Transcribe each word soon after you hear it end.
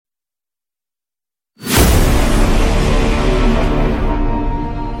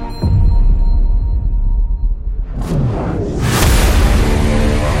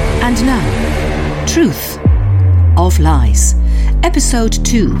Lies, Episode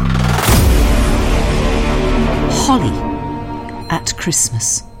 2. Hollie at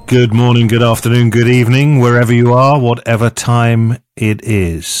Christmas. Good morning, good afternoon, good evening, wherever you are, whatever time it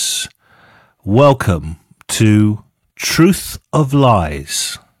is. Welcome to Truth of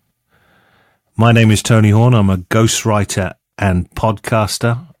Lies. My name is Tony Horn. I'm a ghostwriter and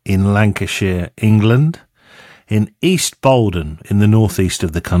podcaster in Lancashire, England. In East Bolden, in the northeast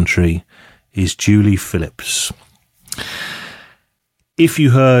of the country, is Julie Phillips. If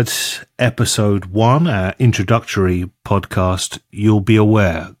you heard episode 1, our introductory podcast, you'll be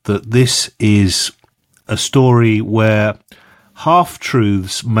aware that this is a story where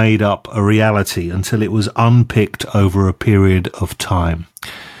half-truths made up a reality until it was unpicked over a period of time.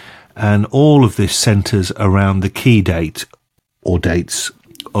 And all of this centres around the key date, or dates,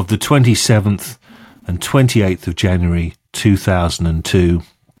 of the 27th and 28th of January 2002,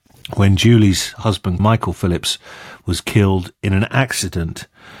 when Julie's husband, Michael Phillips, was killed in an accident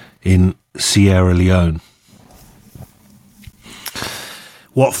in Sierra Leone.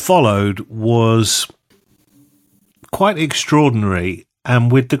 What followed was quite extraordinary,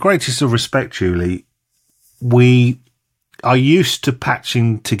 and with the greatest of respect, Julie, we are used to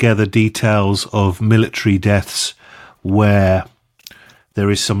patching together details of military deaths where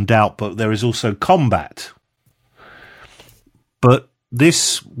there is some doubt, but there is also combat. But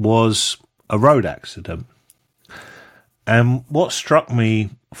this was a road accident. And what struck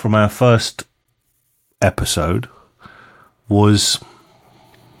me from our first episode was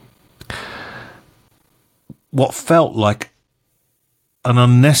what felt like an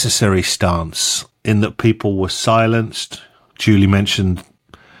unnecessary stance, in that people were silenced. Julie mentioned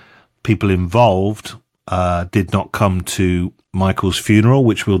people involved did not come to Michael's funeral,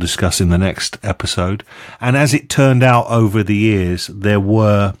 which we'll discuss in the next episode. And as it turned out over the years, there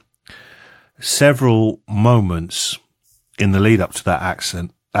were several moments in the lead up to that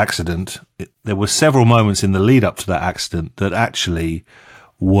accident. There were several moments in the lead up to that accident that actually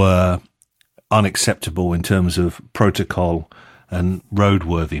were unacceptable in terms of protocol and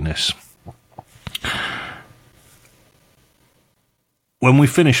roadworthiness. When we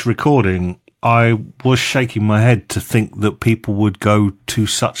finished recording, I was shaking my head to think that people would go to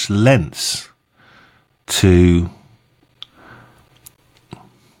such lengths to,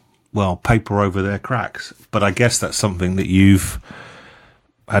 well, paper over their cracks. But I guess that's something that you've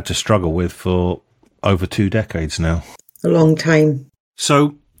had to struggle with for over 2 decades now. A long time.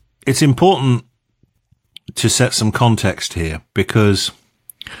 So it's important to set some context here, because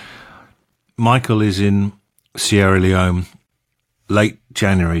Michael is in Sierra Leone late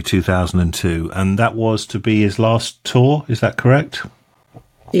January 2002, and that was to be his last tour, is that correct?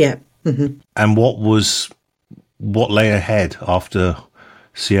 Yeah. Mm-hmm. And what lay ahead after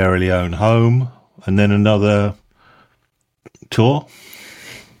Sierra Leone? Home, and then another tour?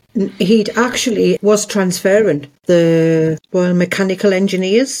 He'd actually was transferring the mechanical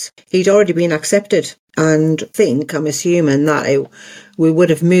engineers. He'd already been accepted, and I'm assuming that we would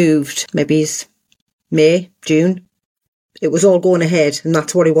have moved maybe May, June. It was all going ahead, and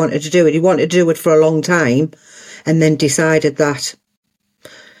that's what he wanted to do. He wanted to do it for a long time, and then decided that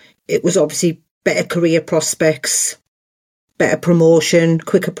it was obviously better career prospects, better promotion,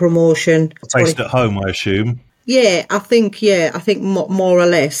 quicker promotion. Based at home, I assume. Yeah, I think more or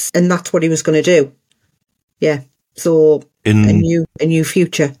less, and that's what he was going to do. Yeah, so a new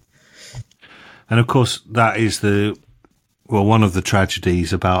future. And of course, that is one of the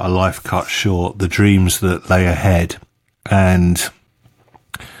tragedies about a life cut short, the dreams that lay ahead. And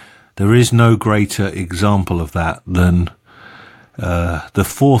there is no greater example of that than the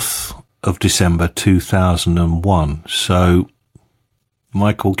 4th of December 2001. So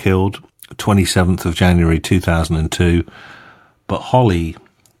Michael killed 27th of January 2002, but Hollie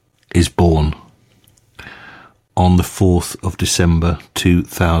is born on the 4th of December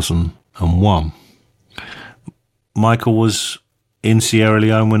 2001. Michael was in Sierra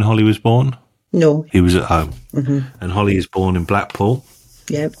Leone when Hollie was born? No. He was at home. Mm-hmm. And Hollie is born in Blackpool.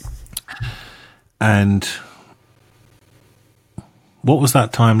 Yep. And what was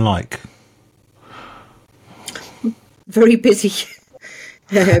that time like? Very busy.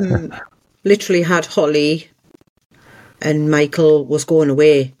 Literally had Hollie, and Michael was going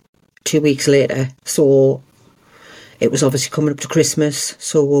away 2 weeks later. So it was obviously coming up to Christmas.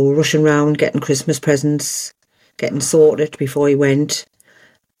 So we were rushing around getting Christmas presents, getting sorted before he went.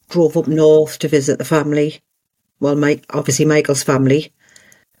 Drove up north to visit the family. Well, obviously Michael's family,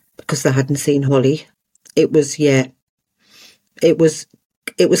 because they hadn't seen Hollie. It was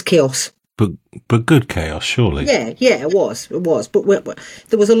chaos. But good chaos, surely. Yeah, it was. But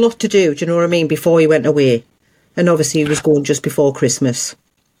there was a lot to do, do you know what I mean, before he went away. And obviously he was going just before Christmas.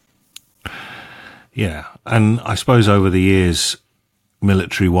 Yeah, and I suppose over the years,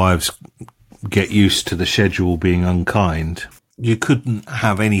 military wives get used to the schedule being unkind. You couldn't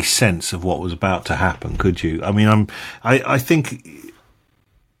have any sense of what was about to happen, could you? I mean, I think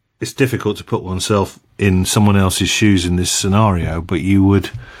it's difficult to put oneself in someone else's shoes in this scenario, but you would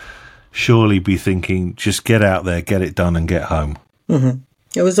surely be thinking, just get out there, get it done, and get home. Mm-hmm.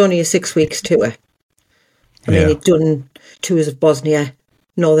 It was only a 6 weeks tour. I mean, he'd done tours of Bosnia,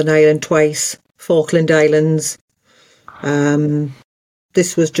 Northern Ireland twice, Falkland Islands.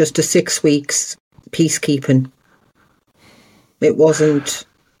 This was just a 6 weeks peacekeeping. It wasn't,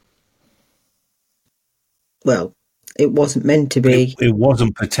 well, it wasn't meant to be. It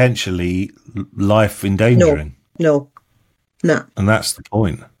wasn't potentially life endangering. No. And that's the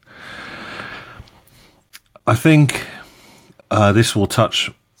point. I think this will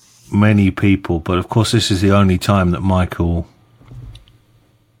touch many people, but of course this is the only time that Michael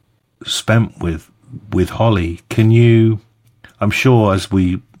spent with Hollie. Can you, I'm sure as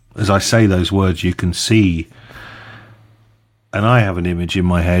I say those words, you can see, and I have an image in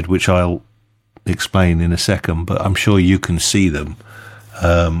my head which I'll explain in a second, but I'm sure you can see them.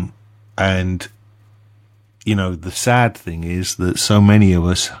 And you know, the sad thing is that so many of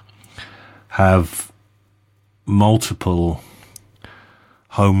us have multiple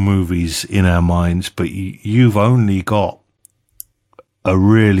home movies in our minds, but you've only got a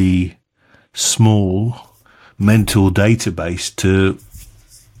really small mental database to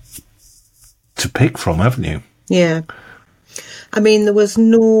pick from, haven't you? Yeah. I mean, there was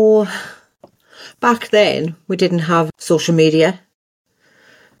back then, we didn't have social media.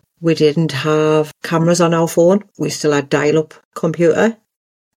 We didn't have cameras on our phone. We still had dial-up computer.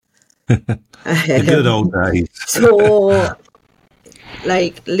 The good old days. So,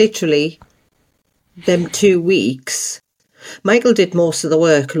 like, literally, them 2 weeks, Michael did most of the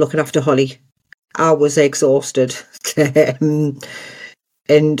work looking after Hollie. I was exhausted.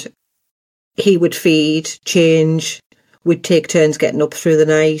 And he would feed, change. We'd take turns getting up through the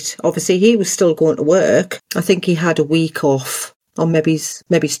night. Obviously, he was still going to work. I think he had a week off, or maybe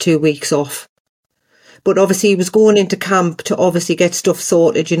 2 weeks off. But obviously he was going into camp to obviously get stuff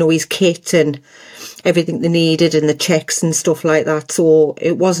sorted, you know, his kit and everything they needed and the checks and stuff like that. So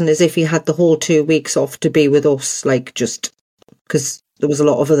it wasn't as if he had the whole 2 weeks off to be with us, like, just because there was a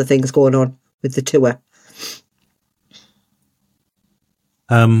lot of other things going on with the tour.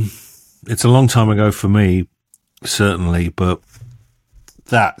 It's a long time ago for me, certainly, but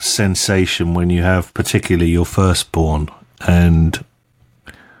that sensation when you have particularly your firstborn and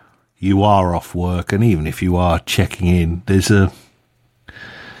you are off work, and even if you are checking in, there's an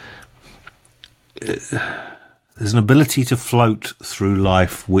ability to float through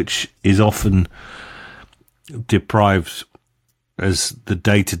life which is often deprived as the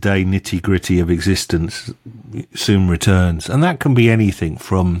day-to-day nitty-gritty of existence soon returns. And that can be anything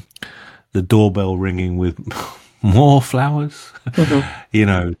from the doorbell ringing with more flowers, you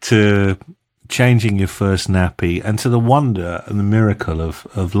know, to changing your first nappy, and to the wonder and the miracle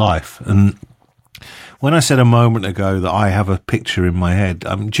of life. And when I said a moment ago that I have a picture in my head,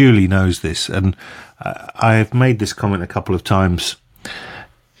 Julie knows this, and I have made this comment a couple of times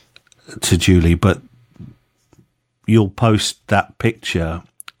to Julie, but you'll post that picture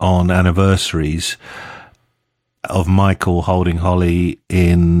on anniversaries of Michael holding Hollie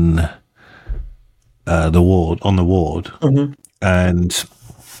in on the ward, and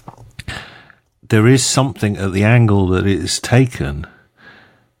there is something at the angle that it is taken.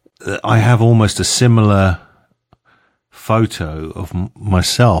 I have almost a similar photo of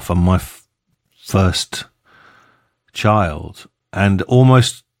myself and my first child, and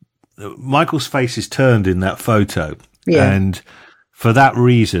almost Michael's face is turned in that photo. Yeah. And for that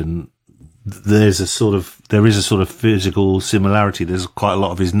reason, there is a sort of physical similarity. There's quite a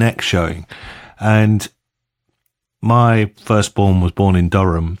lot of his neck showing. And my firstborn was born in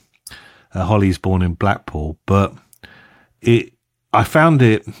Durham. Hollie's born in Blackpool, but I found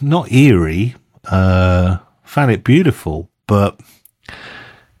it not eerie, found it beautiful,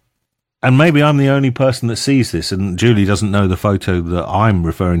 and maybe I'm the only person that sees this, and Julie doesn't know the photo that I'm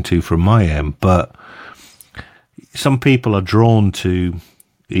referring to from my end, but some people are drawn to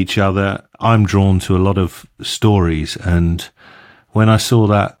each other. I'm drawn to a lot of stories, and when I saw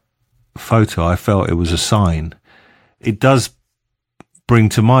that photo, I felt it was a sign. It does bring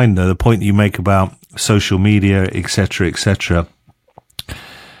to mind, though, the point you make about social media, etc., etc.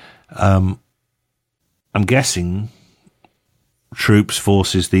 I'm guessing troops,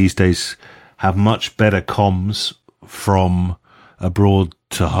 forces these days have much better comms from abroad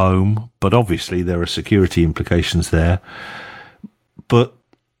to home, but obviously there are security implications there. But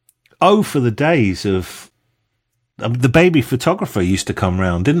for the days of the baby photographer used to come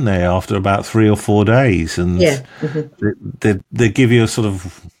round, didn't they, after about 3 or 4 days, and they give you a sort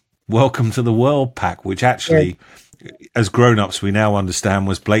of welcome to the world pack, which actually, as grown-ups, we now understand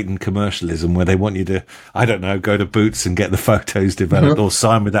was blatant commercialism, where they want you to, I don't know, go to Boots and get the photos developed, or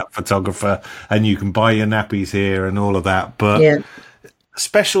sign with that photographer, and you can buy your nappies here and all of that. But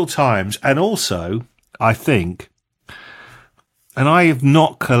special times, and also, I think, and I have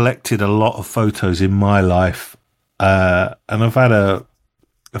not collected a lot of photos in my life, and I've had a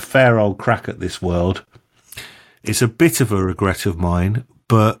fair old crack at this world. It's a bit of a regret of mine,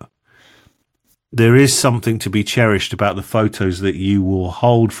 but there is something to be cherished about the photos that you will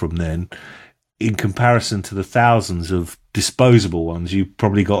hold from then in comparison to the thousands of disposable ones you've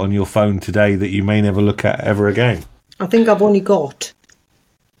probably got on your phone today that you may never look at ever again. I think I've only got,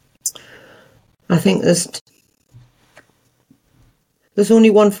 I think there's only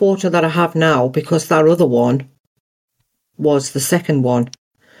one photo that I have now, because that other one was the second one.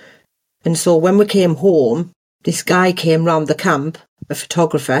 And so when we came home, this guy came round the camp, a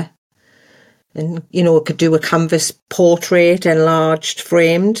photographer, and, you know, could do a canvas portrait, enlarged,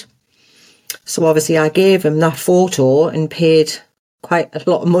 framed. So obviously I gave him that photo and paid quite a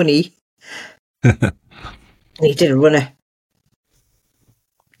lot of money. And he didn't run it.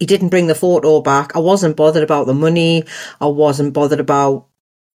 He didn't bring the photo back. I wasn't bothered about the money. I wasn't bothered about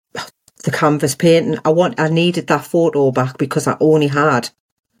the canvas painting. I needed that photo back because I only had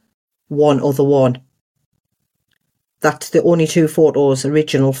one other one. That's the only 2 photos,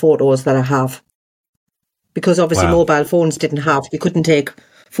 original photos, that I have. Because obviously mobile phones didn't have, you couldn't take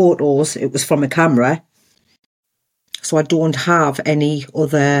photos, it was from a camera. So I don't have any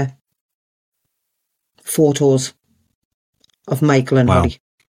other photos of Michael and Hollie.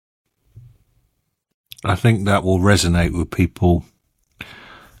 I think that will resonate with people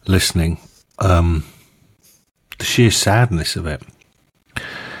listening. The sheer sadness of it.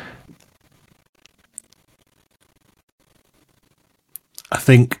 I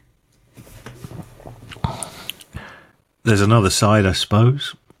think there's another side, I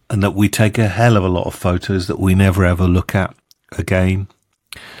suppose, and that we take a hell of a lot of photos that we never ever look at again.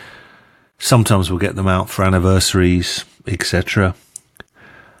 Sometimes we'll get them out for anniversaries, etc.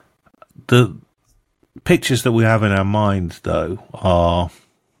 The pictures that we have in our mind, though, are,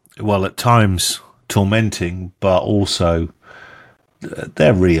 well, at times tormenting, but also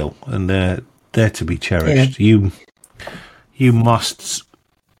they're real and they're to be cherished. Yeah. You must,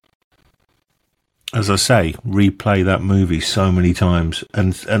 as I say, replay that movie so many times,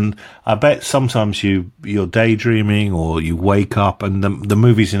 and I bet sometimes you're daydreaming or you wake up and the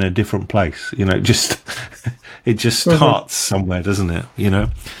movie's in a different place. You know, it just starts somewhere, doesn't it? You know,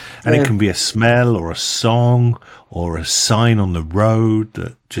 and it can be a smell or a song or a sign on the road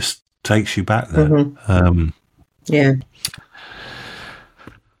that just takes you back there.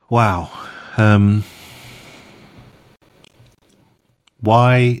 Wow.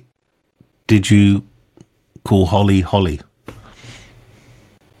 Why did you call Hollie Hollie?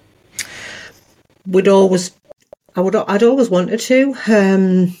 I'd always wanted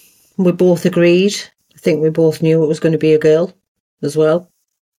to. We both agreed. I think we both knew it was going to be a girl as well.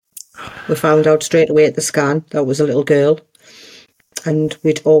 We found out straight away at the scan that was a little girl. And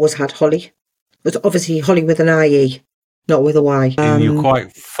we'd always had Hollie. It was obviously Hollie with an IE, not with a Y. And you're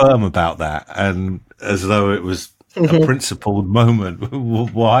quite firm about that, and as though it was a principled moment.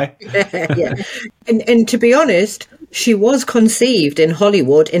 Why? Yeah. And to be honest, she was conceived in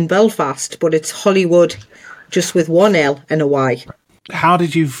Hollywood in Belfast, but it's Hollywood just with one L and a Y. How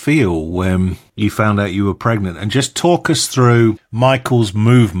did you feel when you found out you were pregnant? And just talk us through Michael's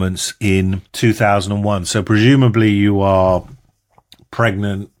movements in 2001. So presumably you are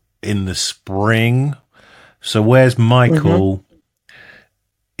pregnant in the spring. So where's Michael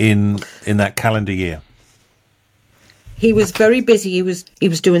in that calendar year? He was very busy. He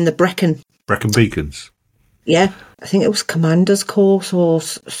was doing the Brecon Beacons. Yeah, I think it was Commander's course or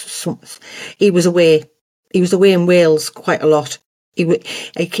something. He was away. He was away in Wales quite a lot. He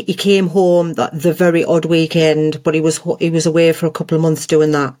came home the very odd weekend, but he was away for a couple of months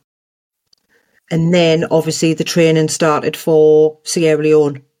doing that. And then obviously the training started for Sierra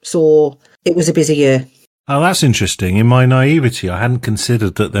Leone, so it was a busy year. Oh, that's interesting. In my naivety, I hadn't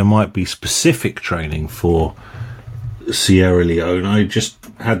considered that there might be specific training for Sierra Leone. I just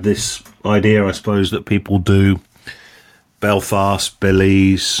had this idea, I suppose, that people do Belfast,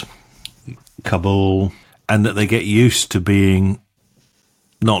 Belize, Kabul, and that they get used to being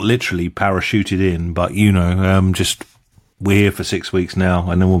not literally parachuted in, but, just we're here for 6 weeks now,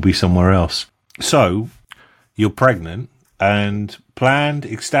 and then we'll be somewhere else. So you're pregnant and planned,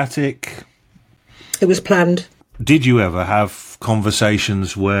 ecstatic. It was planned. Did you ever have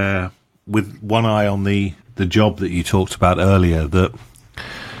conversations where, with one eye on the job that you talked about earlier, that,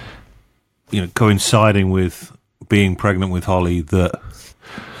 you know, coinciding with being pregnant with Hollie, that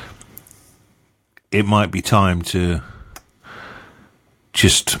it might be time to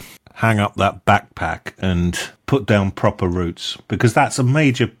just hang up that backpack and put down proper roots? Because that's a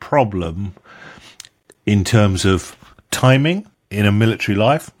major problem in terms of timing in a military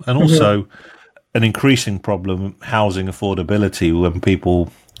life, and also an increasing problem housing affordability when people,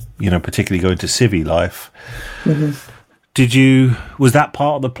 you know, particularly go into civvy life. Was that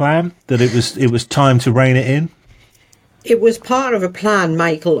part of the plan, that it was time to rein it in? It was part of a plan.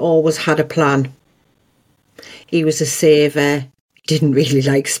 Michael always had a plan. He was a saver. Didn't really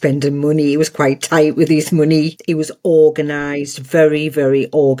like spending money. He was quite tight with his money. He was organised, very,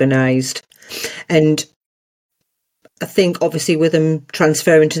 very organised. And I think obviously with him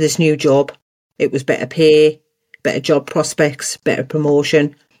transferring to this new job, it was better pay, better job prospects, better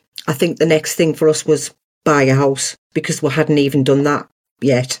promotion. I think the next thing for us was buy a house, because we hadn't even done that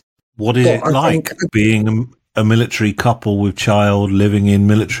yet. What is it like being a military couple with child living in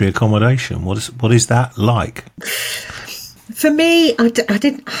military accommodation? What is that like? For me,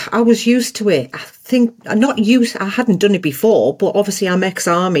 I was used to it. I think I hadn't done it before, but obviously I'm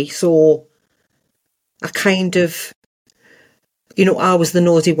ex-army, so I kind of, you know, I was the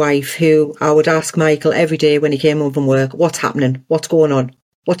nosy wife who I would ask Michael every day when he came home from work, what's happening? What's going on?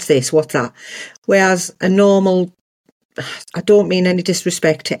 What's this? What's that? Whereas a normal, I don't mean any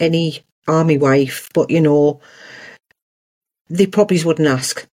disrespect to any army wife, but, you know, they probably wouldn't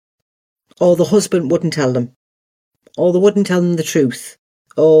ask, or the husband wouldn't tell them, or they wouldn't tell them the truth,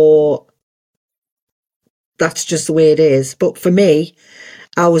 or that's just the way it is. But for me,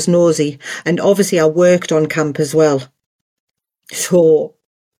 I was nosy, and obviously I worked on camp as well, so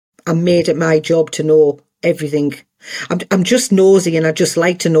I made it my job to know everything. I'm just nosy, and I just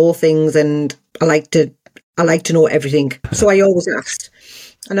like to know things, and I like to know everything. So I always asked.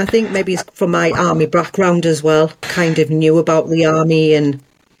 And I think maybe it's from my army background as well, kind of knew about the army, and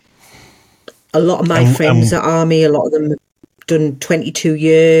a lot of my friends are army, a lot of them have done 22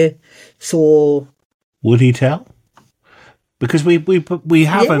 year. So would he tell? Because we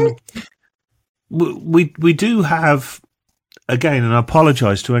haven't, we do have, again, and I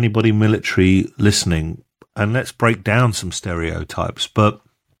apologise to anybody military listening, and let's break down some stereotypes, but,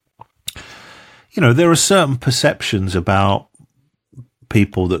 you know, there are certain perceptions about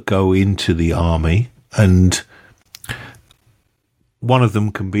people that go into the army, and one of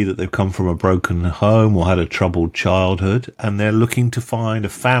them can be that they've come from a broken home or had a troubled childhood, and they're looking to find a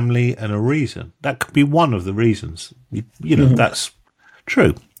family and a reason. That could be one of the reasons. You know, that's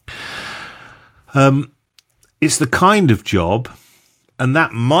true. It's the kind of job, and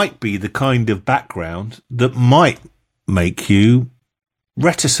that might be the kind of background that might make you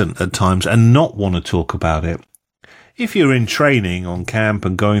reticent at times and not want to talk about it. If you're in training on camp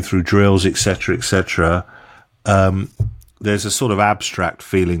and going through drills, etc., there's a sort of abstract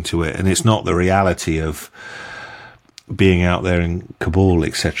feeling to it, and it's not the reality of being out there in Kabul,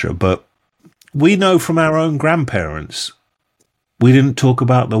 etc. But we know from our own grandparents, we didn't talk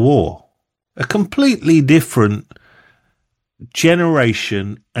about the war. A completely different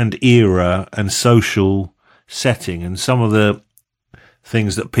generation and era and social setting, and some of the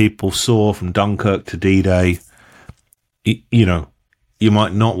things that people saw from Dunkirk to D-Day, you know, you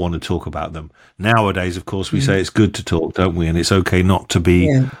might not want to talk about them. Nowadays, of course, we say it's good to talk, don't we? And it's okay not to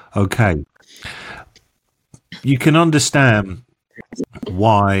be okay. You can understand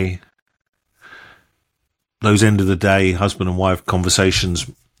why those end of the day husband and wife conversations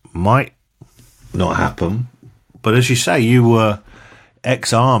might not happen. But as you say, you were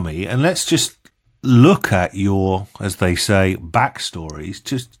ex-army, and let's just look at your, as they say, backstories.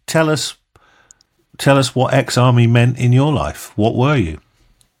 Just tell us what ex-army meant in your life. What were you?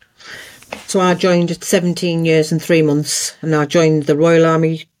 So I joined at 17 years and 3 months, and I joined the Royal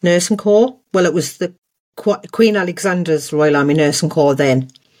Army Nursing Corps. Well, it was the Queen Alexandra's Royal Army Nursing Corps then.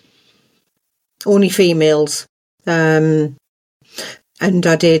 Only females. And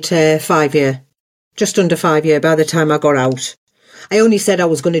I did 5 year, just under 5 year by the time I got out. I only said I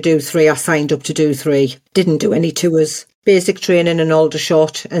was going to do 3. I signed up to do 3. Didn't do any tours. Basic training in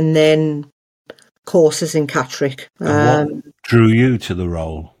Aldershot, and then courses in Catterick. What drew you to the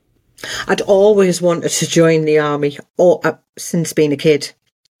role? I'd always wanted to join the army, since being a kid,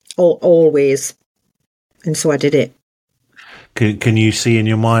 always, and so I did it. Can you see in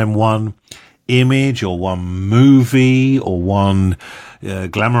your mind one image or one movie or one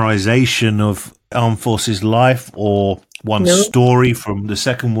glamorization of armed forces life or one story from the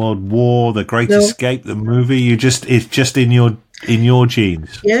Second World War, The Great Escape, the movie. It's just in your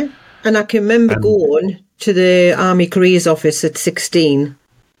genes. Yeah. And I can remember going to the Army Careers Office at 16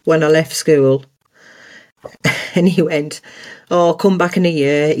 when I left school. And he went, "Oh, come back in a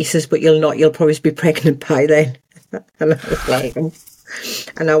year." He says, "But you'll probably be pregnant by then." And I was like,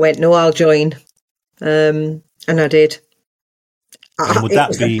 and I went, "No, I'll join." And I did. Would it that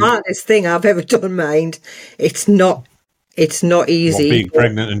was be the hardest thing I've ever done, mind. It's not easy. being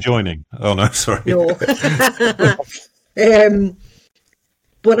pregnant and joining? Oh, no, sorry. No.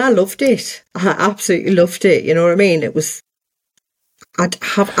 But I loved it. I absolutely loved it. You know what I mean? It was. I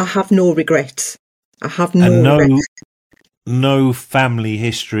have no regrets. I have no regrets. No family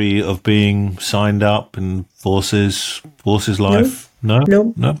history of being signed up in forces life. No.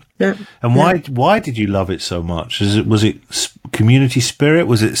 And why did you love it so much? Was it community spirit?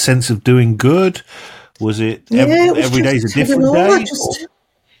 Was it sense of doing good? Was it every day's a different day?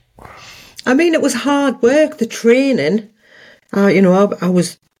 I mean, it was hard work. The training. I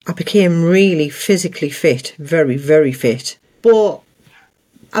became really physically fit, very, very fit. But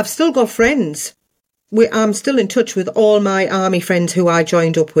I've still got friends. I'm still in touch with all my army friends who I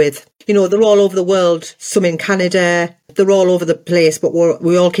joined up with. You know, they're all over the world, some in Canada, they're all over the place, but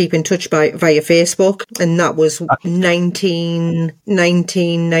we all keep in touch via Facebook. And that was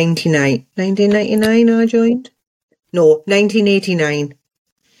 1999. 1999 I joined? No, 1989.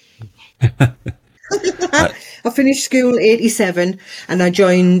 I finished school 87 and I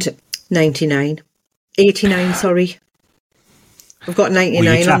joined 99. 89, sorry. I've got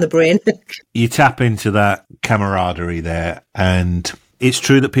 99 on the brain. You tap into that camaraderie there, and it's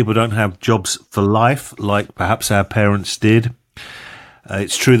true that people don't have jobs for life like perhaps our parents did.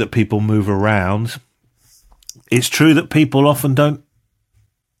 It's true that people move around. It's true that people often don't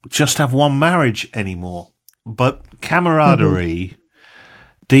just have one marriage anymore. But camaraderie,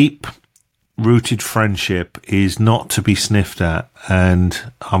 deep-rooted friendship is not to be sniffed at,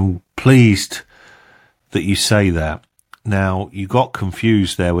 and I'm pleased that you say that. Now, you got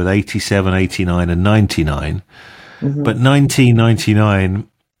confused there with 87, 89 and 99, but 1999,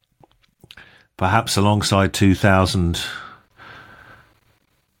 perhaps alongside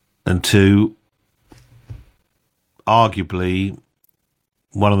 2002, arguably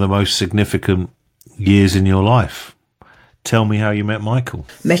one of the most significant years in your life. Tell me how you met Michael.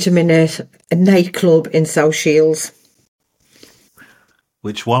 Met him in a nightclub in South Shields.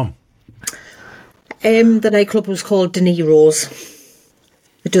 Which one? The nightclub was called De Niro's.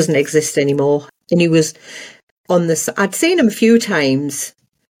 It doesn't exist anymore. And he was on this. I'd seen him a few times.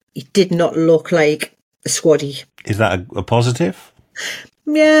 He did not look like a squaddy. Is that a positive?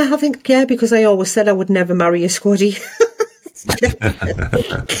 Yeah, I think, because I always said I would never marry a squaddy.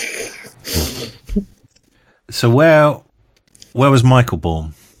 So where was Michael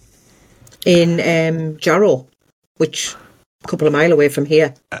born? In Jarrow, which a couple of mile away from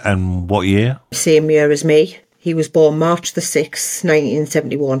here. And what year? Same year as me. He was born March the 6th,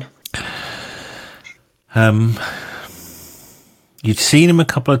 1971. You'd seen him a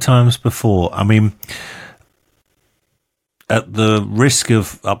couple of times before. I mean, at the risk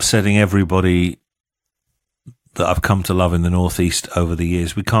of upsetting everybody that I've come to love in the Northeast over the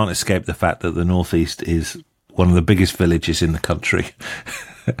years, we can't escape the fact that the Northeast is one of the biggest villages in the country.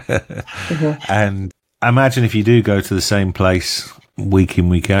 And I imagine if you do go to the same place week in,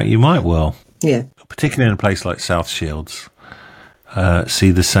 week out, you might well. Yeah. Particularly in a place like South Shields,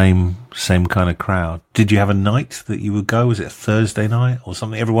 see the same kind of crowd. Did you have a night that you would go? Was it a Thursday night or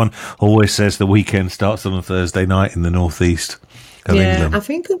something? Everyone always says the weekend starts on a Thursday night in the Northeast of England. I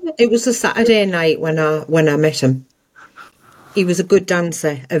think it was a Saturday night when I met him. He was a good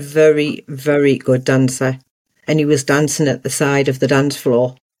dancer, a very, very good dancer. And he was dancing at the side of the dance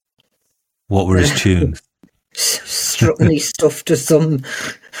floor. What were his tunes? Strutting his stuff to some...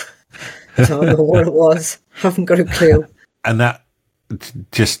 I don't know what it was. Haven't got a clue. And that,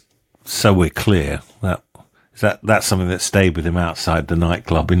 just so we're clear, that's something that stayed with him outside the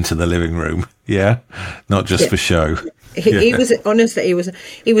nightclub into the living room. Yeah, not just for show. He was, honestly,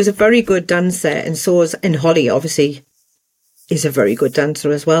 he was a very good dancer, and Hollie obviously is a very good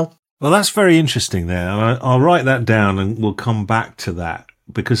dancer as well. Well, that's very interesting there. I'll write that down, and we'll come back to that,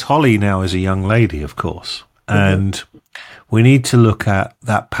 because Hollie now is a young lady, of course, and we need to look at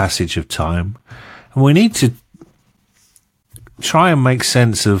that passage of time, and we need to try and make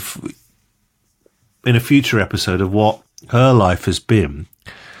sense of, in a future episode, of what her life has been.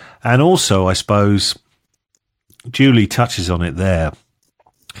 And also, I suppose, Julie touches on it there,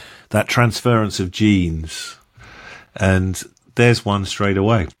 that transference of genes. And there's one straight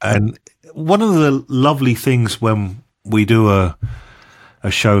away. And one of the lovely things when we do a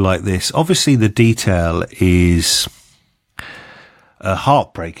show like this, obviously the detail is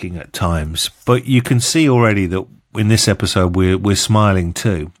heartbreaking at times, but you can see already that in this episode we're smiling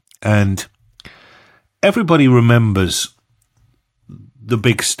too. And everybody remembers the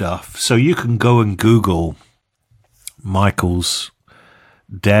big stuff. So you can go and Google Michael's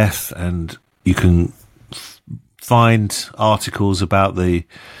death and you can find articles about the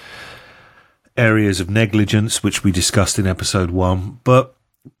areas of negligence, which we discussed in episode 1. But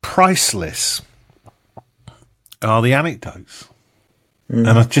priceless are the anecdotes. And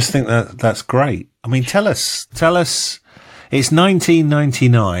I just think that's great. I mean, tell us, it's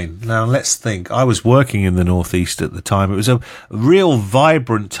 1999. Now, let's think. I was working in the Northeast at the time. It was a real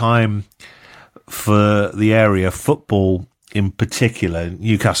vibrant time for the area, football in particular.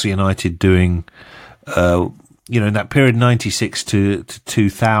 Newcastle United doing, in that period, 96 to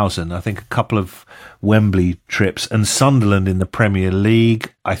 2000, I think a couple of Wembley trips, and Sunderland in the Premier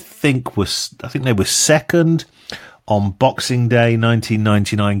League, I think they were second on Boxing Day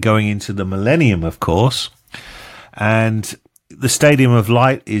 1999, going into the millennium, of course. And the Stadium of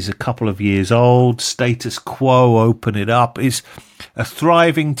Light is a couple of years old. Status Quo, open it up. It's a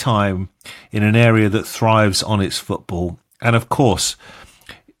thriving time in an area that thrives on its football. And of course,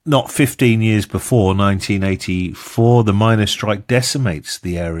 not 15 years before, 1984, the miners' strike decimates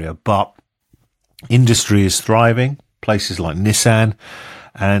the area, but industry is thriving. Places like Nissan,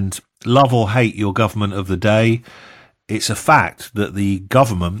 and love or hate your government of the day, it's a fact that the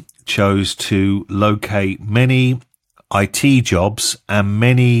government chose to locate many IT jobs and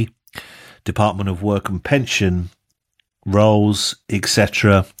many Department of Work and Pension roles,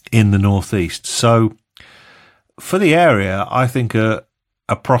 etc., in the Northeast. So for the area, I think a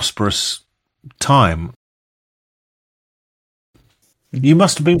prosperous time. You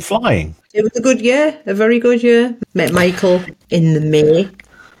must have been flying. It was a good year, a very good year. Met Michael in the May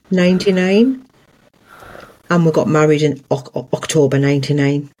 99, and we got married in October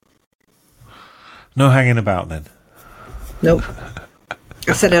 99. No hanging about then? Nope.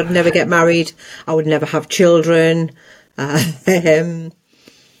 I said I'd never get married. I would never have children. It's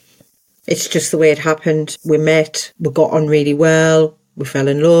just the way it happened. We met, we got on really well, we fell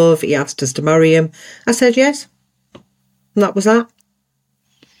in love. He asked us to marry him. I said yes. And that was that.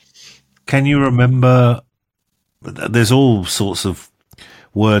 Can you remember, there's all sorts of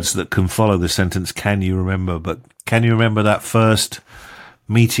words that can follow the sentence, can you remember, but can you remember that first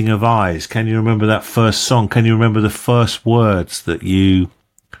meeting of eyes? Can you remember that first song? Can you remember the first words that you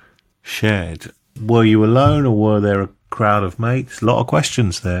shared? Were you alone or were there a crowd of mates? A lot of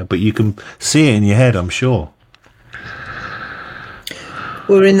questions there, but you can see it in your head, I'm sure.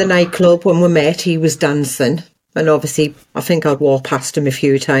 We were in the nightclub when we met. He was dancing, and obviously I think I'd walked past him a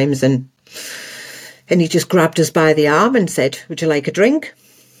few times, and he just grabbed us by the arm and said, would you like a drink?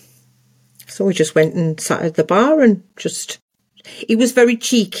 So we just went and sat at the bar and he was very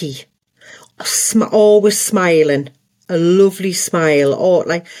cheeky, always smiling, a lovely smile, or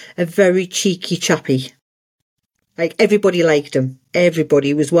like a very cheeky chappy. Like everybody liked him.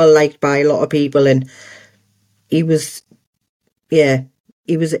 Everybody was well liked by a lot of people, and he was a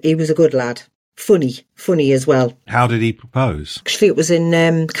good lad. Funny as well. How did he propose? Actually, it was in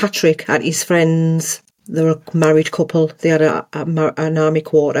Catterick at his friends. They were a married couple. They had an army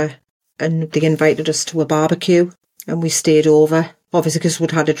quarter, and they invited us to a barbecue, and we stayed over, obviously because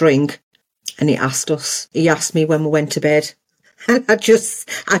we'd had a drink. And he asked me when we went to bed, and I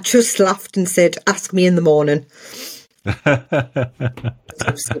just laughed and said, ask me in the morning. I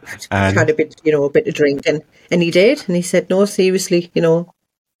had a bit of drink, and he did, and he said, no, seriously,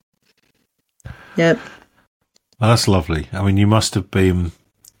 yeah. Well, that's lovely. I mean, you must have been,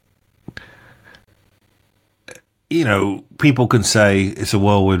 people can say it's a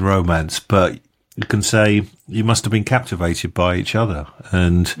whirlwind romance, but you can say you must have been captivated by each other.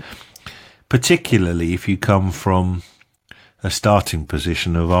 And particularly if you come from a starting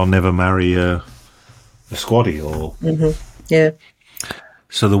position of, I'll never marry a squaddy or... Mm-hmm. Yeah.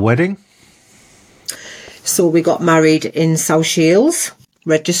 So the wedding? So we got married in South Shields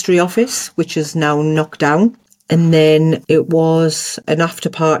Registry Office, which is now knocked down. And then it was an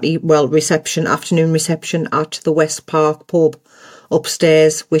afternoon reception at the West Park pub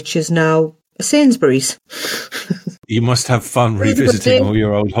upstairs, which is now a Sainsbury's. You must have fun revisiting all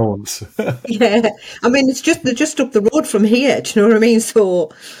your old haunts. Yeah. I mean, they're just up the road from here, do you know what I mean?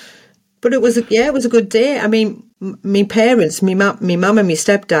 So, but it was a good day. I mean, my parents, my mum and my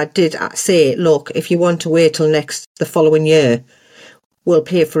stepdad did say, look, if you want to wait till the following year, we'll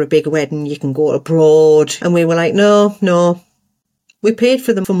pay for a big wedding, you can go abroad. And we were like, no. We paid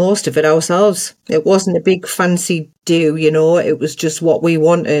for them for most of it ourselves. It wasn't a big fancy do, it was just what we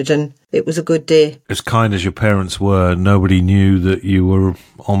wanted, and it was a good day. As kind as your parents were, nobody knew that you were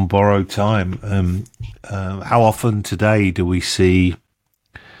on borrowed time. How often today do we see,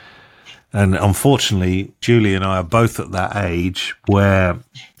 and unfortunately, Julie and I are both at that age where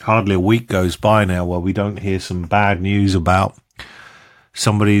hardly a week goes by now where we don't hear some bad news about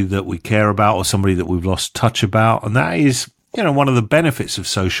somebody that we care about or somebody that we've lost touch about. And that is, one of the benefits of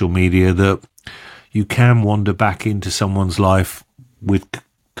social media, that you can wander back into someone's life with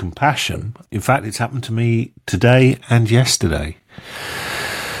compassion. In fact, it's happened to me today and yesterday.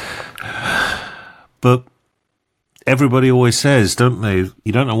 But everybody always says, don't they,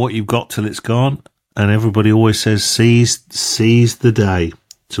 you don't know what you've got till it's gone. And everybody always says, seize the day.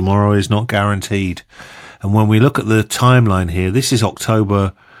 Tomorrow is not guaranteed. And when we look at the timeline here, this is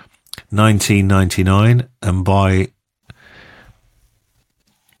October 1999, and by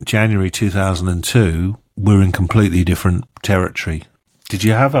January 2002, we're in completely different territory. Did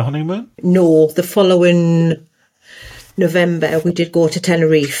you have a honeymoon? No, the following November we did go to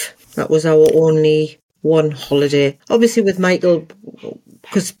Tenerife. That was our only one holiday. Obviously with Michael,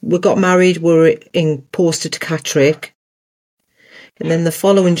 because we got married, we were posted to Catterick. And then the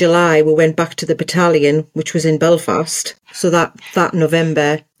following July we went back to the battalion, which was in Belfast. So that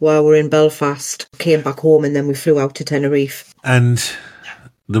November, while we were in Belfast, came back home, and then we flew out to Tenerife. And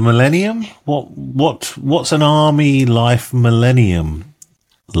the millennium? What's an army life millennium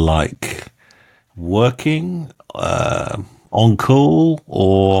like? Working, on call,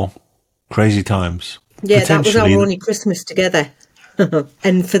 or crazy times? Yeah, that was our only Christmas together.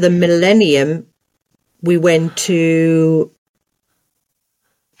 And for the millennium, we went to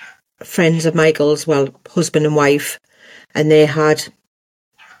friends of Michael's, husband and wife, and they had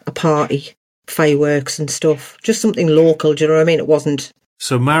a party, fireworks and stuff. Just something local, do you know what I mean? It wasn't...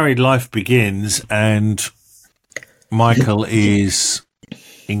 So married life begins, and Michael is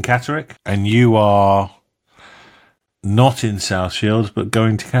in Catterick, and you are not in South Shields, but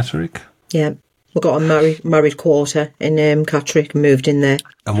going to Catterick? Yeah, we got a married quarter in Catterick and moved in there.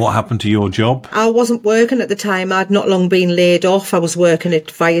 And what happened to your job? I wasn't working at the time. I'd not long been laid off. I was working at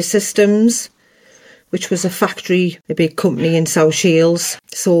Fire Systems, which was a factory, a big company in South Shields.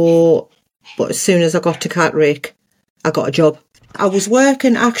 But as soon as I got to Catterick, I got a job. I was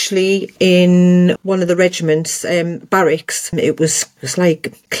working actually in one of the regiments, barracks. It was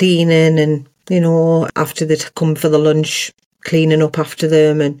like cleaning and, after they'd come for the lunch, cleaning up after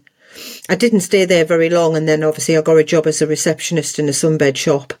them. And I didn't stay there very long. And then obviously I got a job as a receptionist in a sunbed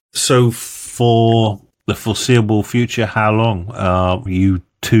shop. So for the foreseeable future, how long are you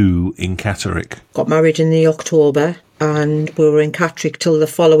two in Catterick? Got married in the October, and we were in Catterick till the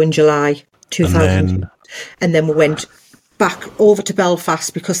following July 2000. And then we went back over to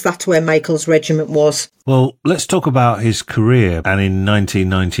Belfast because that's where Michael's regiment was. Well, let's talk about his career. And in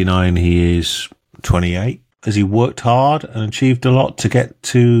 1999, he is 28. Has he worked hard and achieved a lot to get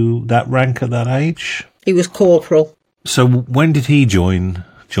to that rank at that age? He was corporal. So when did he join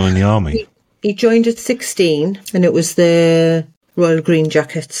the army? He joined at 16, and it was the Royal Green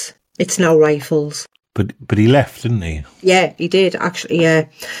Jackets. It's now Rifles. But he left, didn't he? Yeah, he did, actually, yeah.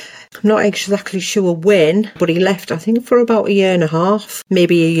 I'm not exactly sure when, but he left, I think, for about a year and a half,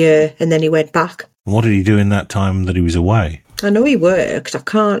 maybe a year, and then he went back. And what did he do in that time that he was away? I know he worked. I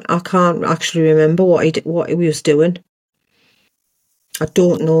can't actually remember what he was doing. I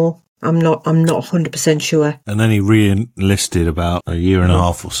don't know. I'm not 100% sure. And then he re-enlisted about a year and a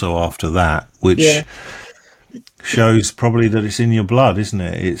half or so after that, which shows probably that it's in your blood, isn't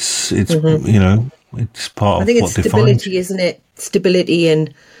it? It's it's part of what defines. I think it's stability, isn't it? Stability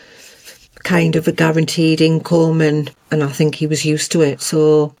and kind of a guaranteed income, and I think he was used to it,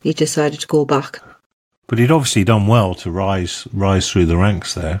 so he decided to go back. But he'd obviously done well to rise through the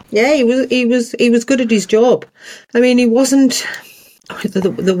ranks there. Yeah, he was good at his job. I mean, he wasn't.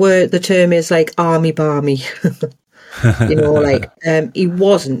 The term is like army barmy. He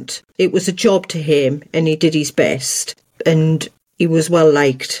wasn't. It was a job to him, and he did his best, and he was well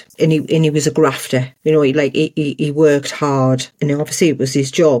liked, and he was a grafter. He worked hard, and obviously it was his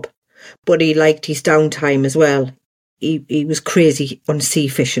job. But he liked his downtime as well. He was crazy on sea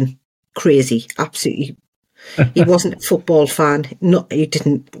fishing. Crazy, absolutely. He wasn't a football fan.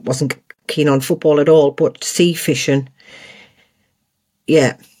 Wasn't keen on football at all. But sea fishing,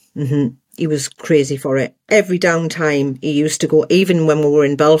 yeah, he was crazy for it. Every downtime he used to go. Even when we were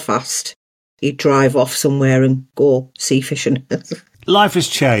in Belfast, he'd drive off somewhere and go sea fishing. Life has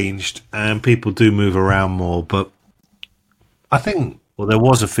changed, and people do move around more. But I think Well, there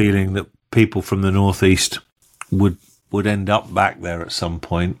was a feeling that people from the northeast would end up back there at some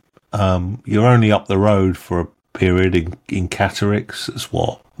point. You're only up the road for a period in Catterick's. It's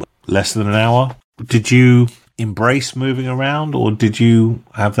what, less than an hour? Did you embrace moving around, or did you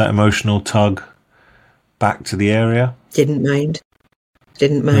have that emotional tug back to the area? Didn't mind.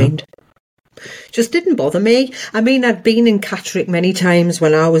 Just didn't bother me. I mean, I'd been in Catterick many times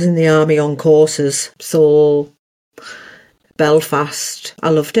when I was in the army on courses. So Belfast, I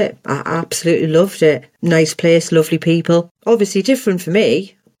loved it. I absolutely loved it. Nice place, lovely people. Obviously different for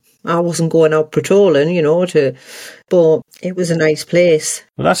me. I wasn't going out patrolling, but it was a nice place.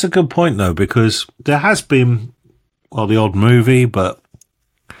 Well, that's a good point, though, because there has been, the odd movie, but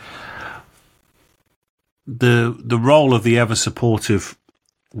the role of the ever supportive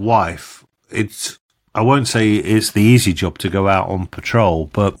wife, I won't say it's the easy job to go out on patrol,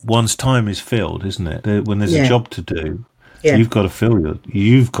 but one's time is filled, isn't it? When there's a job to do, you've got to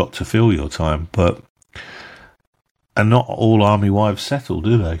fill your time, and not all army wives settle,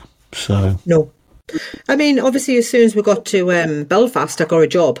 do they? So no. I mean, obviously, as soon as we got to Belfast, I got a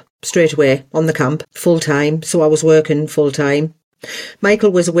job straight away on the camp, full time. So I was working full time.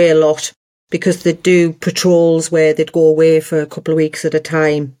 Michael was away a lot because they'd do patrols where they'd go away for a couple of weeks at a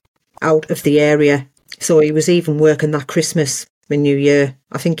time out of the area. So he was even working that Christmas and New Year.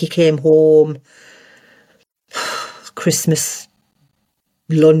 I think he came home Christmas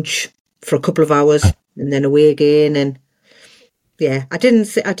lunch for a couple of hours and then away again. And yeah, I didn't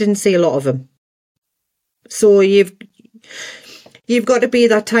see a lot of him. So you've got to be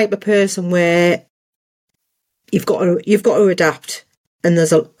that type of person where you've got to adapt. And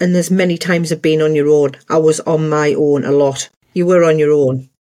there's many times I've been on your own. I was on my own a lot. You were on your own.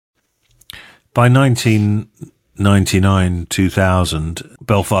 By 1999, 2000,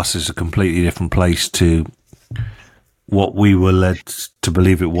 Belfast is a completely different place to what we were led to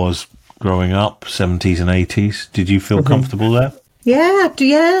believe it was growing up, 70s and 80s. Did you feel comfortable there? Yeah.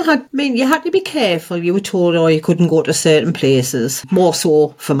 I mean, you had to be careful. You were told, you couldn't go to certain places. More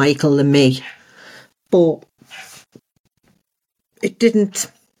so for Michael than me. But it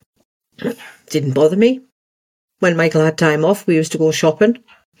didn't bother me. When Michael had time off, we used to go shopping.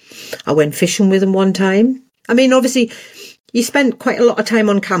 I went fishing with him one time. I mean, obviously, you spent quite a lot of time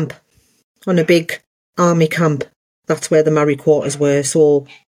on camp, on a big army camp. That's where the Marine quarters were, so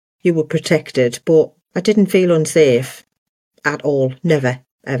you were protected. But I didn't feel unsafe at all. Never,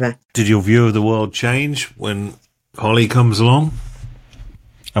 ever. Did your view of the world change when Hollie comes along?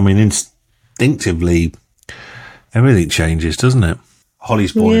 I mean, instinctively, everything changes, doesn't it?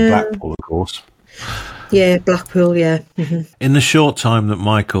 Hollie's born in Blackpool, of course. Yeah, Blackpool, yeah. Mm-hmm. In the short time that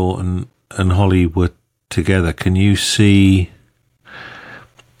Michael and Hollie were together, can you see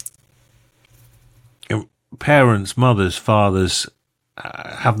parents, mothers, fathers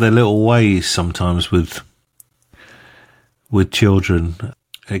have their little ways sometimes with children?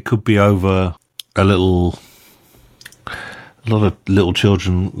 It could be over a lot of little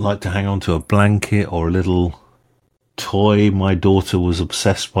children like to hang on to a blanket or a little toy. My daughter was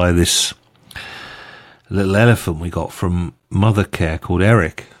obsessed by this little elephant we got from Mother Care called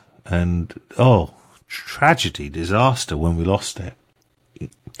Eric, and tragedy, disaster when we lost it.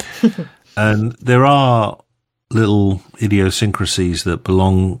 And there are little idiosyncrasies that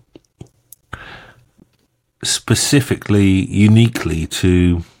belong specifically, uniquely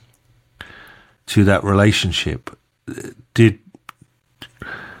to that relationship. Did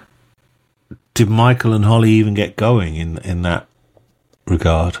Michael and Hollie even get going in that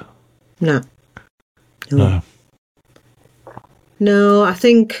regard? No. No, I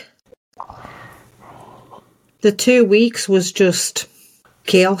think the 2 weeks was just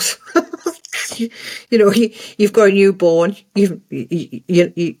chaos. You've got a newborn.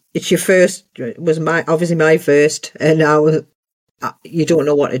 It's your first. It was obviously my first, and now you don't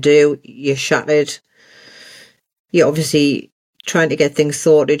know what to do. You're shattered. You're obviously trying to get things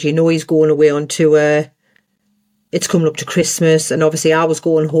sorted. He's going away on tour. It's coming up to Christmas, and obviously I was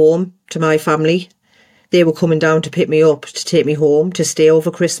going home to my family. They were coming down to pick me up, to take me home, to stay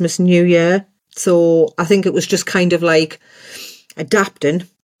over Christmas and New Year. So I think it was just kind of like adapting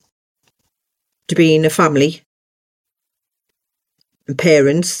to being a family and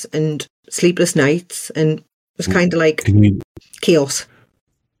parents and sleepless nights, and it was kind of like chaos.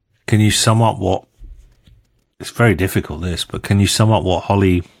 Can you sum up what, it's very difficult this, but can you sum up what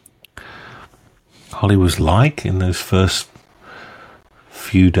Hollie was like in those first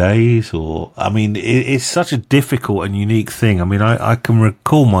few days? Or, I mean, it's such a difficult and unique thing. I mean, I can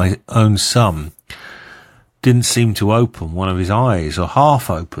recall my own son didn't seem to open one of his eyes, or half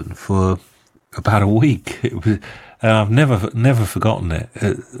open, for about a week. It was, and I've never forgotten it.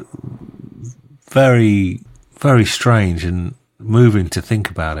 Very, very strange and moving to think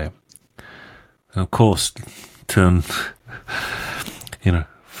about it. And of course, turned,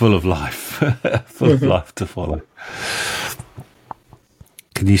 full of life, full of life to follow.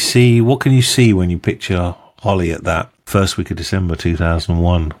 What can you see when you picture Hollie at that first week of December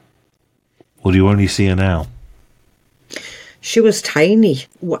 2001? Or do you only see her now? She was tiny,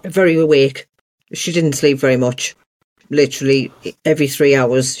 very awake. She didn't sleep very much. Literally every 3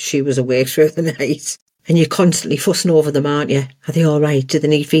 hours she was awake through the night. And you're constantly fussing over them, aren't you? Are they all right? Do they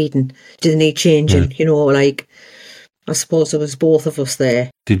need feeding? Do they need changing? I suppose there was both of us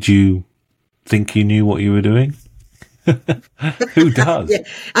there. Did you think you knew what you were doing? Who does? Yeah,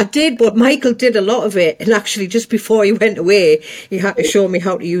 I did, but Michael did a lot of it. And actually, just before he went away, he had to show me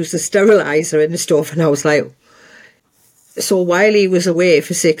how to use the steriliser and stuff. And I was like, so while he was away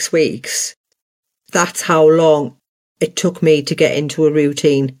for 6 weeks, that's how long it took me to get into a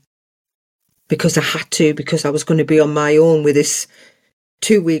routine. Because I had to, because I was going to be on my own with this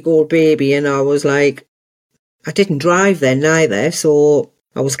 2-week-old baby. And I was like, I didn't drive then either. So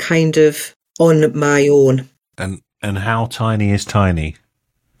I was kind of on my own. And how tiny is tiny?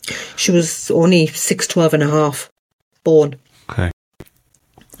 She was only 6'12" and a half, born. Okay.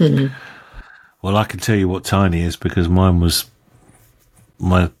 Mm-hmm. Well, I can tell you what tiny is because my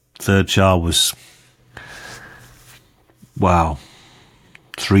third child was,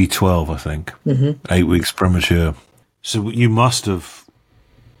 312, I think. 8 weeks premature. So you must have,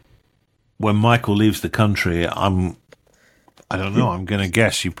 when Michael leaves the country, I don't know, I'm going to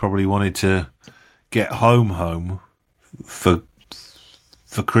guess you probably wanted to get home for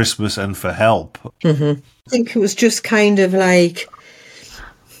Christmas and for help. I think it was just kind of like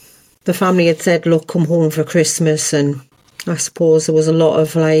the family had said, look, come home for Christmas. And I suppose there was a lot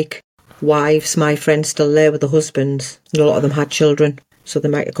of wives, my friends still there with the husbands. And a lot of them had children. So they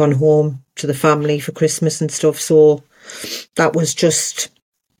might have gone home to the family for Christmas and stuff. So that was just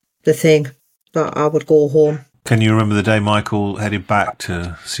the thing, that I would go home. Can you remember the day Michael headed back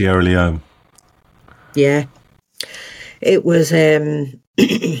to Sierra Leone? Yeah. It was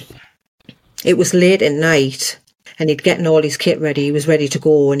it was late at night and he'd getting all his kit ready. He was ready to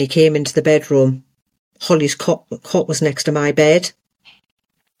go and he came into the bedroom. Hollie's cot was next to my bed.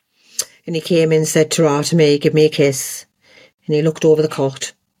 And he came in and said to me, give me a kiss. And he looked over the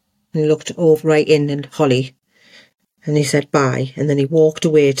cot and he looked over right in at Hollie. And he said bye. And then he walked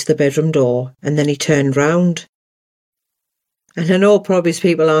away to the bedroom door and then he turned round. And I know probably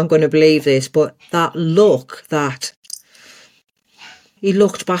people aren't going to believe this, but that look that he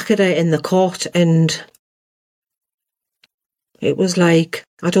looked back at her in the cot and it was like,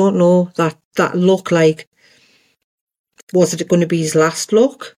 I don't know, that look like, was it going to be his last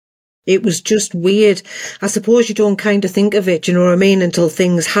look? It was just weird. I suppose you don't kind of think of it, you know what I mean, until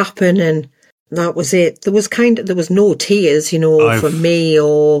things happen and that was it. There was no tears, from me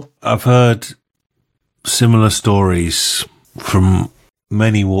or... I've heard similar stories from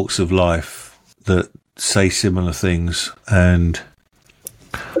many walks of life that say similar things, and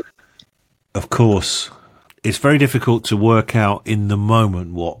of course it's very difficult to work out in the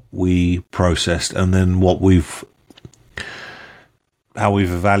moment what we processed and then how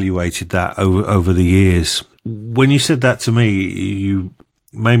we've evaluated that over the years. When you said that to me, you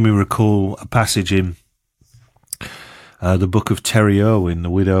made me recall a passage in the book of Terry Irwin, the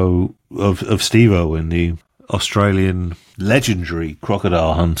widow of Steve Irwin, the Australian legendary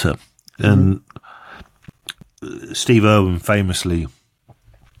crocodile hunter. And Steve Irwin famously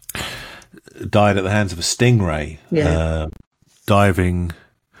died at the hands of a stingray, diving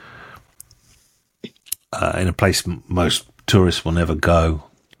in a place most tourists will never go.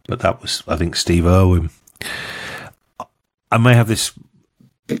 But that was, I think, Steve Irwin. I may have this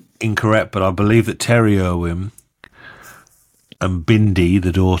incorrect, but I believe that Terry Irwin and Bindi,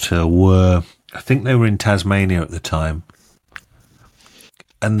 the daughter, I think they were in Tasmania at the time.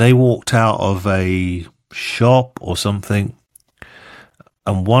 And they walked out of a shop or something,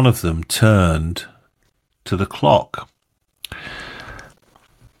 and one of them turned to the clock.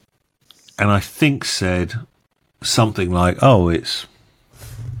 And I think said something like, oh, it's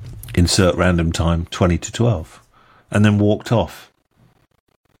insert random time, 20 to 12, and then walked off.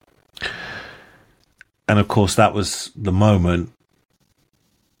 And of course, that was the moment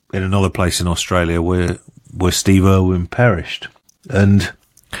in another place in Australia where Steve Irwin perished. And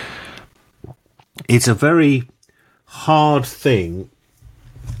it's a very hard thing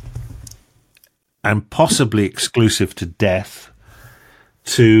and possibly exclusive to death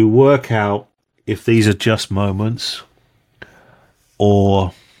to work out if these are just moments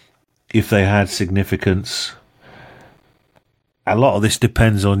or if they had significance. A lot of this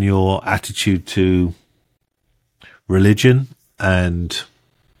depends on your attitude to religion and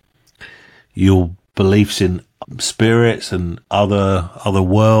your beliefs in spirits and other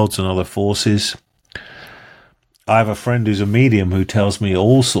worlds and other forces. I have a friend who's a medium who tells me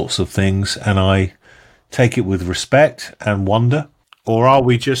all sorts of things, and I take it with respect and wonder. Or are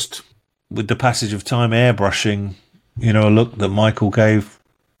we just, with the passage of time, airbrushing, a look that Michael gave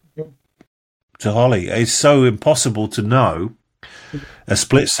to Hollie? It's so impossible to know. A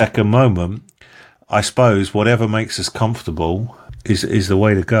split-second moment, I suppose, whatever makes us comfortable is the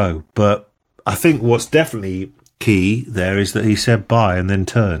way to go. But I think what's definitely key there is that he said bye and then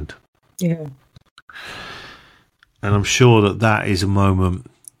turned. Yeah. And I'm sure that is a moment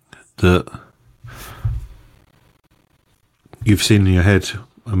that you've seen in your head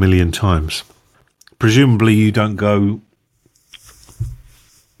a million times. Presumably you don't go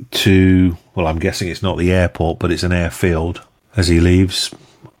to, well, I'm guessing it's not the airport, but it's an airfield as he leaves.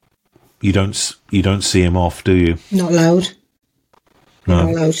 You don't see him off, do you? Not allowed. No.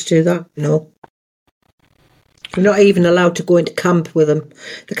 Not allowed to do that, no. You're not even allowed to go into camp with him.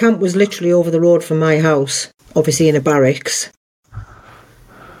 The camp was literally over the road from my house, obviously in a barracks.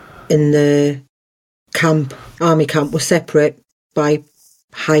 In the camp, army camp was separate by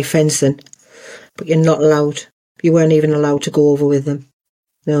high fencing, but you're not allowed. You weren't even allowed to go over with them.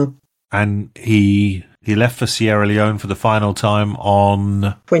 No. And he left for Sierra Leone for the final time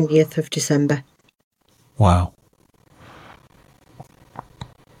on 20th of December. Wow.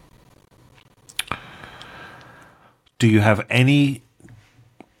 Do you have any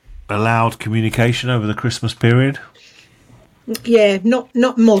allowed communication over the Christmas period? Yeah,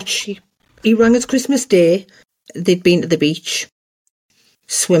 not much. He rang us Christmas Day. They'd been to the beach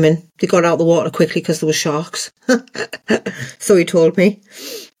swimming. They got out of the water quickly because there were sharks. So he told me.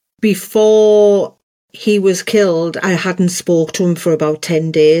 Before he was killed, I hadn't spoke to him for about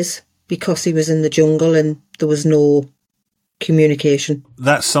 10 days because he was in the jungle and there was no communication.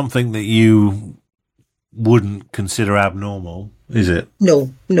 That's something that you wouldn't consider abnormal, is it?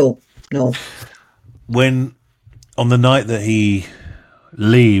 No. When, on the night that he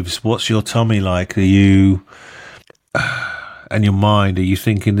leaves, what's your tummy like? Are you, and your mind, are you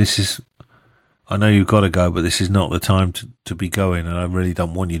thinking I know you've got to go, but this is not the time to be going, and I really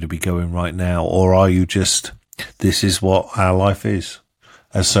don't want you to be going right now? Or are you just, this is what our life is,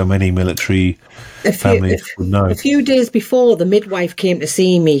 as so many military families would know? A few days before, the midwife came to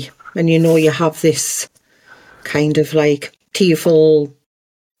see me, and you have this kind of like tearful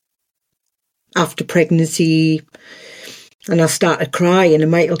after pregnancy, and I started crying, and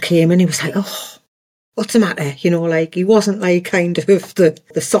Michael came and he was like, oh, what's the matter? He wasn't like kind of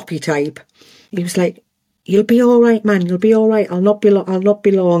the soppy type. He was like, you'll be all right, man, you'll be all right, I'll not be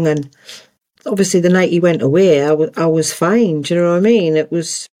long. And obviously the night he went away, I was fine, do you know what I mean?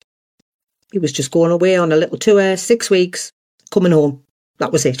 He was just going away on a little tour, 6 weeks, coming home.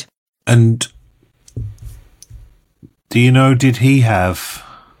 That was it. And do you know, did he have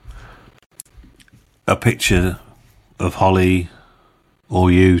a picture of Hollie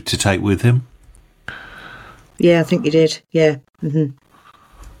or you to take with him? Yeah, I think he did. Yeah. Mm-hmm.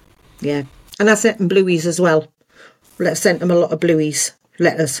 Yeah. And I sent him blueies as well. I sent him a lot of blueies,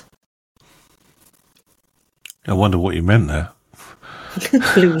 letters. I wonder what you meant there.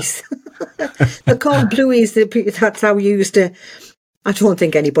 Blueies. They're called blueies. That's how we used to. I don't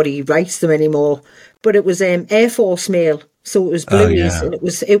think anybody writes them anymore. But it was Air Force mail, so it was blueies, and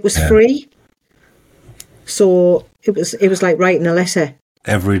it was free. So it was like writing a letter.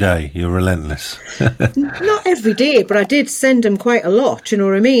 Every day, you're relentless. Not every day, but I did send him quite a lot, you know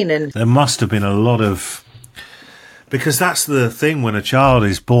what I mean? And there must have been a lot of... Because that's the thing, when a child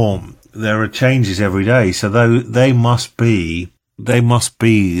is born, there are changes every day. So they must be,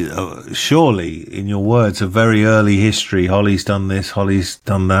 surely, in your words, a very early history. Hollie's done this, Hollie's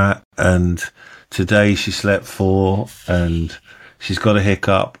done that, and today she slept 4, and she's got a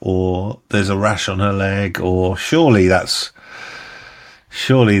hiccup, or there's a rash on her leg, or surely that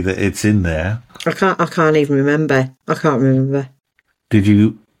it's in there. I can't even remember. I can't remember. Did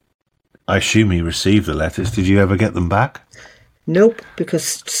you? I assume you received the letters. Did you ever get them back? Nope,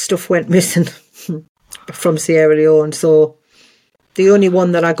 because stuff went missing from Sierra Leone. So the only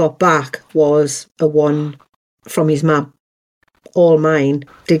one that I got back was a one from his mum. All mine.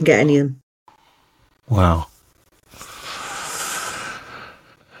 Didn't get any of them. Wow.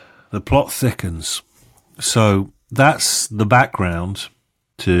 The plot thickens. So that's the background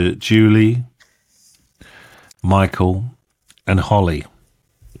to Julie, Michael, and Hollie.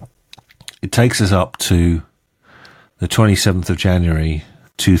 It takes us up to the 27th of January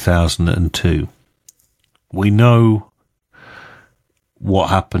 2002. We know what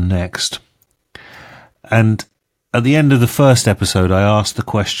happened next. And at the end of the first episode, I asked the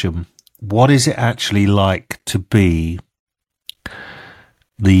question, what is it actually like to be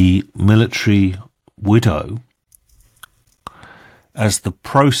the military widow as the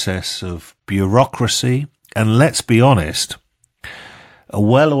process of bureaucracy and, let's be honest, a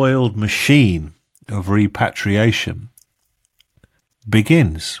well-oiled machine of repatriation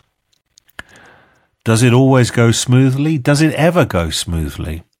begins? Does it always go smoothly? Does it ever go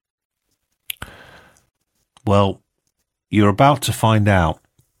smoothly? Well, you're about to find out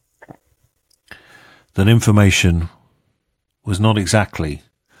that information was not exactly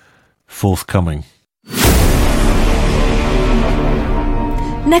forthcoming.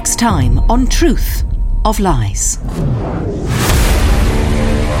 Next time on Truth of Lies.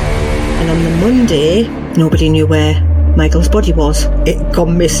 And on the Monday, nobody knew where Michael's body was. It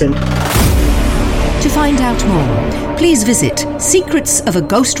gone missing. To find out more, please visit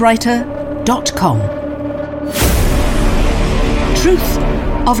secretsofaghostrighter.com. Truth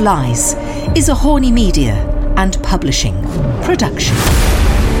of Lies is a Horny Media and Publishing production.